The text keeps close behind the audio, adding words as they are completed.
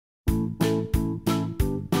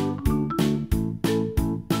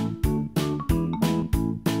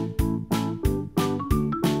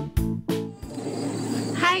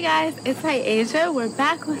Hi guys, it's Asia. We're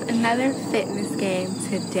back with another fitness game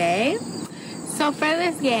today. So for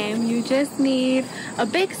this game, you just need a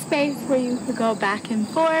big space where you could go back and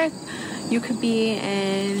forth. You could be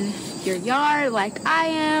in your yard like I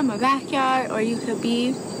am, a backyard, or you could be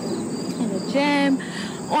in a gym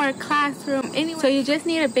or a classroom, anywhere. So you just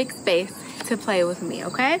need a big space to play with me,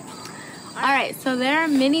 okay? Alright, so there are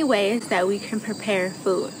many ways that we can prepare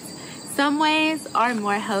foods. Some ways are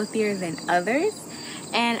more healthier than others,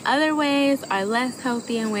 and other ways are less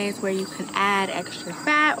healthy in ways where you can add extra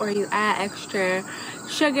fat or you add extra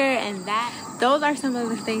sugar, and those are some of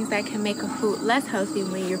the things that can make a food less healthy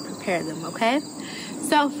when you prepare them, okay?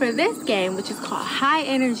 So for this game, which is called high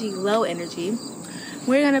energy, low energy,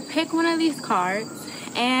 we're gonna pick one of these cards,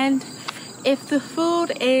 and if the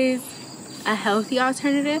food is a healthy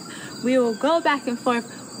alternative, we will go back and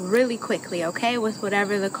forth really quickly, okay, with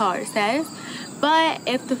whatever the card says. But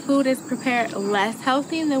if the food is prepared less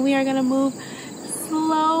healthy, then we are going to move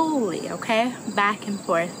slowly, okay, back and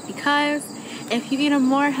forth, because if you eat a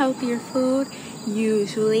more healthier food,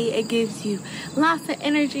 usually it gives you lots of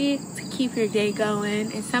energy to keep your day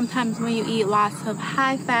going. And sometimes when you eat lots of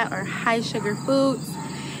high fat or high sugar foods,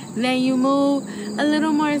 then you move a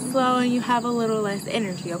little more slow and you have a little less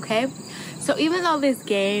energy, okay? So even though this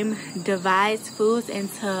game divides foods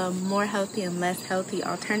into more healthy and less healthy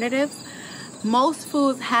alternatives, most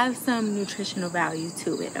foods have some nutritional value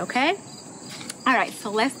to it, okay? All right,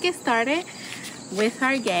 so let's get started with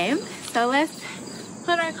our game. So let's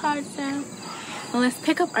put our cards down and let's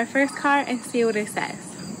pick up our first card and see what it says.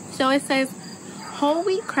 So it says, whole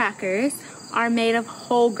wheat crackers are made of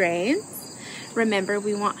whole grains. Remember,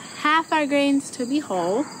 we want half our grains to be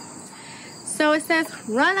whole. So it says,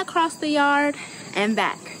 run across the yard and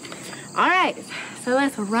back. All right, so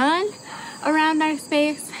let's run around our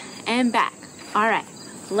space and back. All right,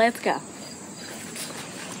 let's go.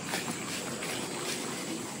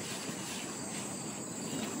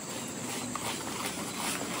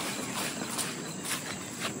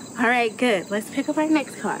 All right, good. Let's pick up our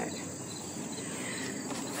next card.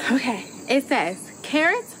 Okay, it says,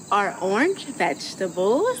 carrots are orange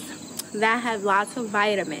vegetables that have lots of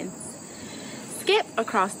vitamins. Skip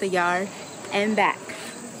across the yard and back.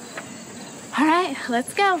 All right,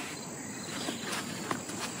 let's go.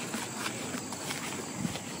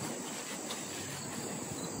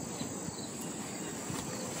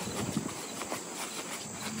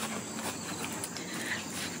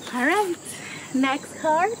 All right, next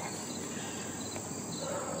card.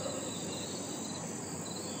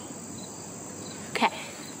 Okay.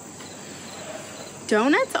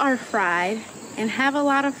 Donuts are fried and have a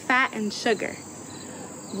lot of fat and sugar.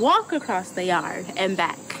 Walk across the yard and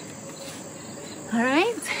back. All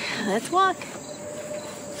right, let's walk.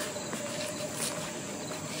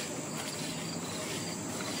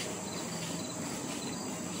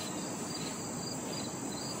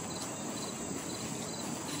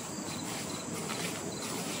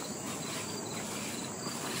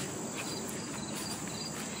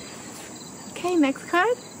 Okay, next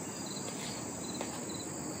card.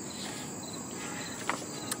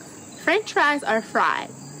 French fries are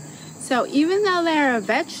fried. So even though they're a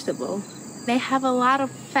vegetable, they have a lot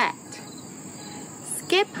of fat.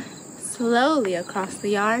 Skip slowly across the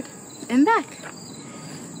yard and back.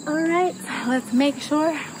 All right, let's make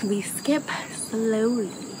sure we skip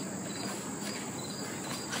slowly.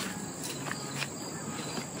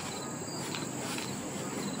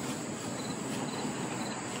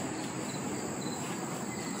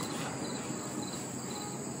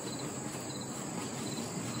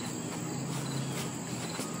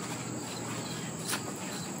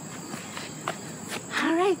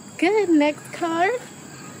 Good, next card.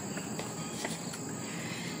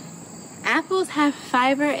 Apples have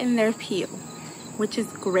fiber in their peel, which is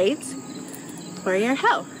great for your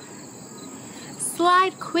health.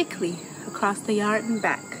 Slide quickly across the yard and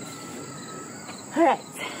back. All right,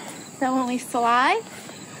 so when we slide,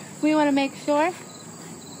 we want to make sure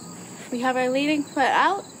we have our leading foot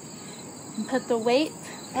out and put the weight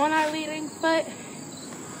on our leading foot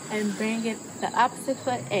and bring it the opposite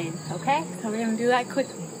foot in, okay? So we're gonna do that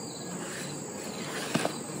quickly.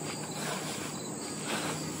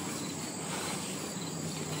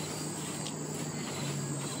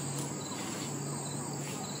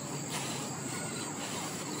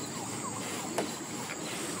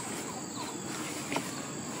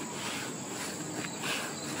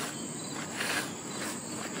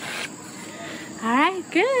 All right,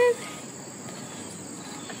 good.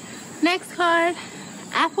 Next card.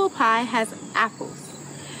 Apple pie has apples,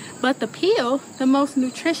 but the peel, the most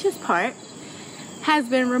nutritious part, has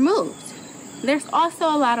been removed. There's also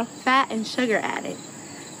a lot of fat and sugar added.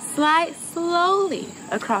 Slide slowly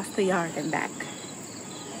across the yard and back.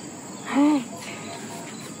 All right.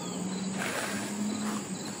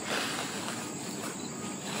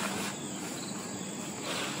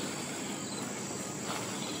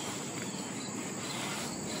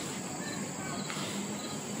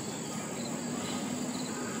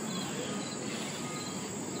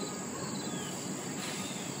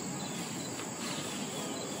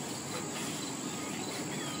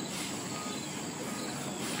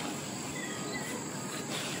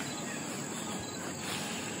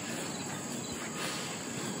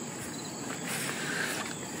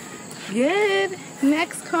 Good.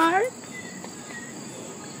 Next card.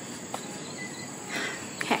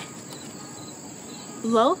 Okay.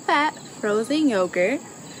 Low-fat frozen yogurt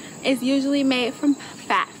is usually made from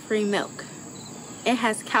fat-free milk. It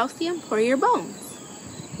has calcium for your bones.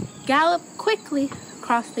 Gallop quickly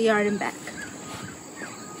across the yard and back.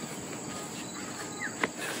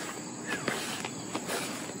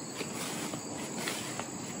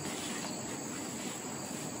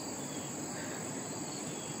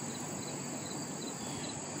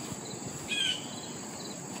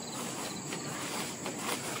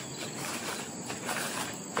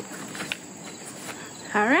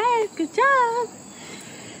 All right, good job.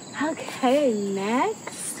 Okay,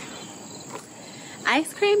 next.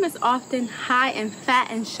 Ice cream is often high in fat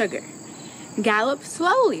and sugar. Gallop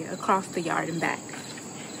slowly across the yard and back.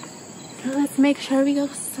 So let's make sure we go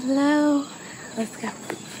slow. Let's go.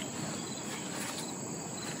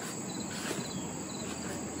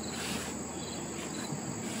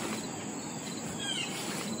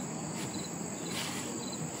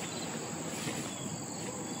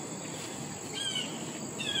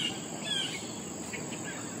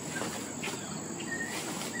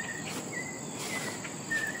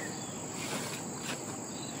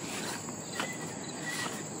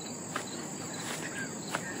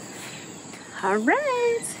 All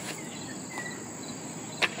right.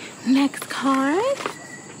 Next card.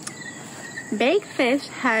 Baked fish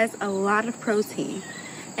has a lot of protein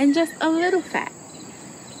and just a little fat.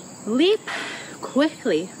 Leap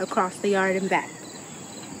quickly across the yard and back.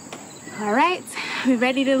 All right, we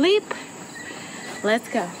ready to leap? Let's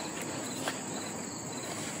go.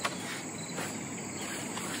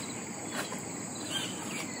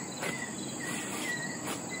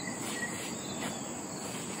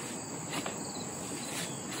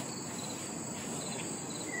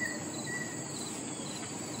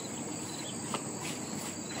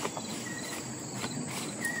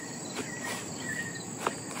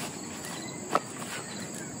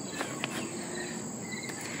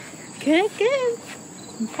 Good, good.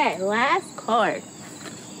 Okay, last card.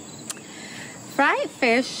 Fried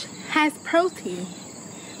fish has protein,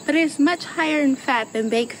 but it is much higher in fat than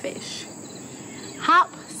baked fish. Hop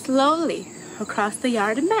slowly across the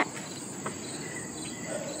yard and back.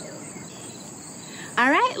 All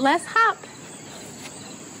right, let's hop.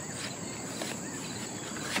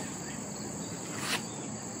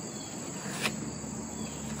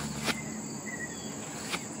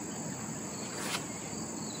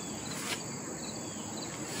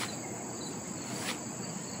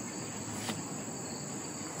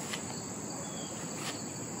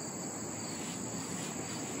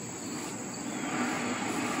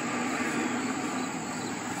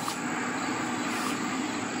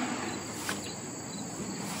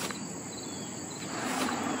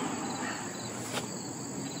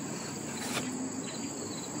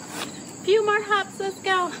 Few more hops, let's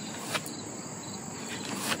go.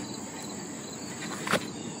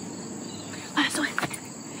 Last one.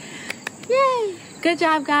 Yay! Good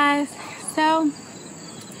job, guys. So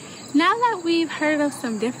now that we've heard of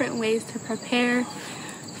some different ways to prepare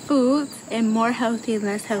foods in more healthy and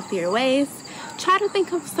less healthier ways, try to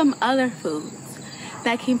think of some other foods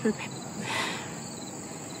that can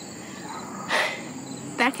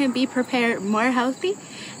be prepared more healthy,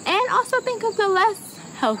 and also think of the less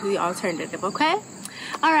healthy alternative, okay?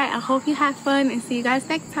 All right, I hope you have fun and see you guys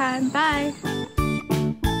next time. Bye.